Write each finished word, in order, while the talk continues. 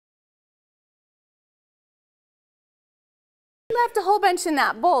left a whole bunch in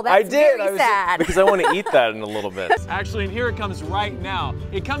that bowl. That's very sad. Because I want to eat that in a little bit. Actually, and here it comes right now.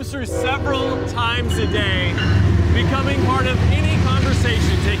 It comes through several times a day, becoming part of any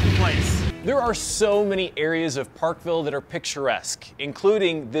conversation taking place. There are so many areas of Parkville that are picturesque,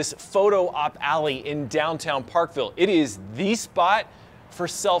 including this photo op alley in downtown Parkville. It is the spot for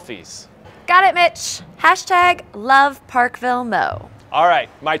selfies. Got it, Mitch. Hashtag love Parkville Mo. All right,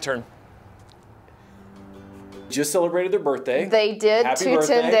 my turn. Just celebrated their birthday. They did. Happy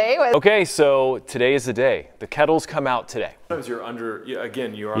 210 day. Okay, so today is the day. The kettles come out today. Sometimes you're under,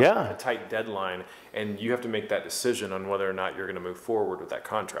 again, you're on a tight deadline, and you have to make that decision on whether or not you're going to move forward with that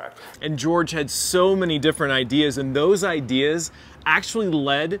contract. And George had so many different ideas, and those ideas actually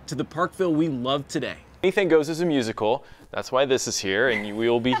led to the Parkville we love today. Anything Goes is a musical. That's why this is here, and we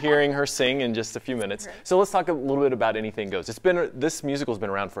will be hearing her sing in just a few minutes. So let's talk a little bit about Anything Goes. This musical's been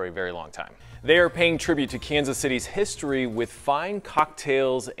around for a very long time. They are paying tribute to Kansas City's history with fine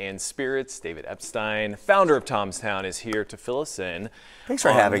cocktails and spirits. David Epstein, founder of Tom's Town, is here to fill us in. Thanks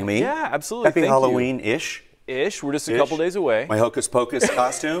for having me. Yeah, absolutely. Happy Halloween-ish. We're just a couple days away. My Hocus Pocus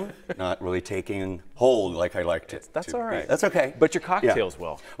costume, not really taking hold like I liked it. That's all right. That's okay. But your cocktails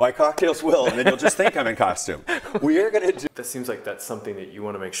will. My cocktails will, and then you'll just think I'm in costume. We are going to do... That seems like that's something that you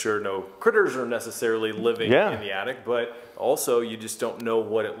want to make sure no critters are necessarily living in the attic, but also you just don't know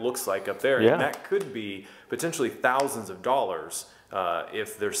what it looks like up there. And that could be potentially thousands of dollars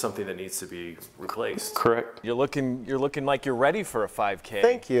if there's something that needs to be replaced. Correct. You're looking like you're ready for a 5K.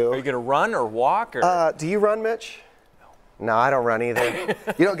 Thank you. Are you going to run or walk? Or? Do you run, Mitch? No, I don't run either.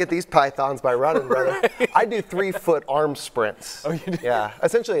 You don't get these pythons by running, brother. I do 3-foot arm sprints. Oh, you do? Yeah.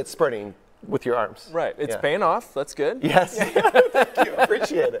 Essentially, it's sprinting with your arms. Right. It's paying off. That's good. Yes. Thank you.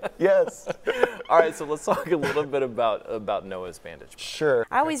 Appreciate it. Yes. All right. So let's talk a little bit about Noah's bandage. Sure.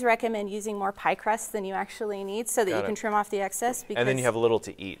 I always recommend using more pie crust than you actually need so that you can trim off the excess. Because and then you have a little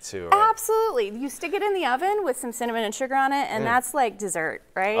to eat too, right? Absolutely. You stick it in the oven with some cinnamon and sugar on it, and that's like dessert,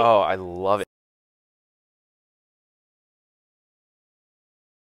 right? Oh, I love it.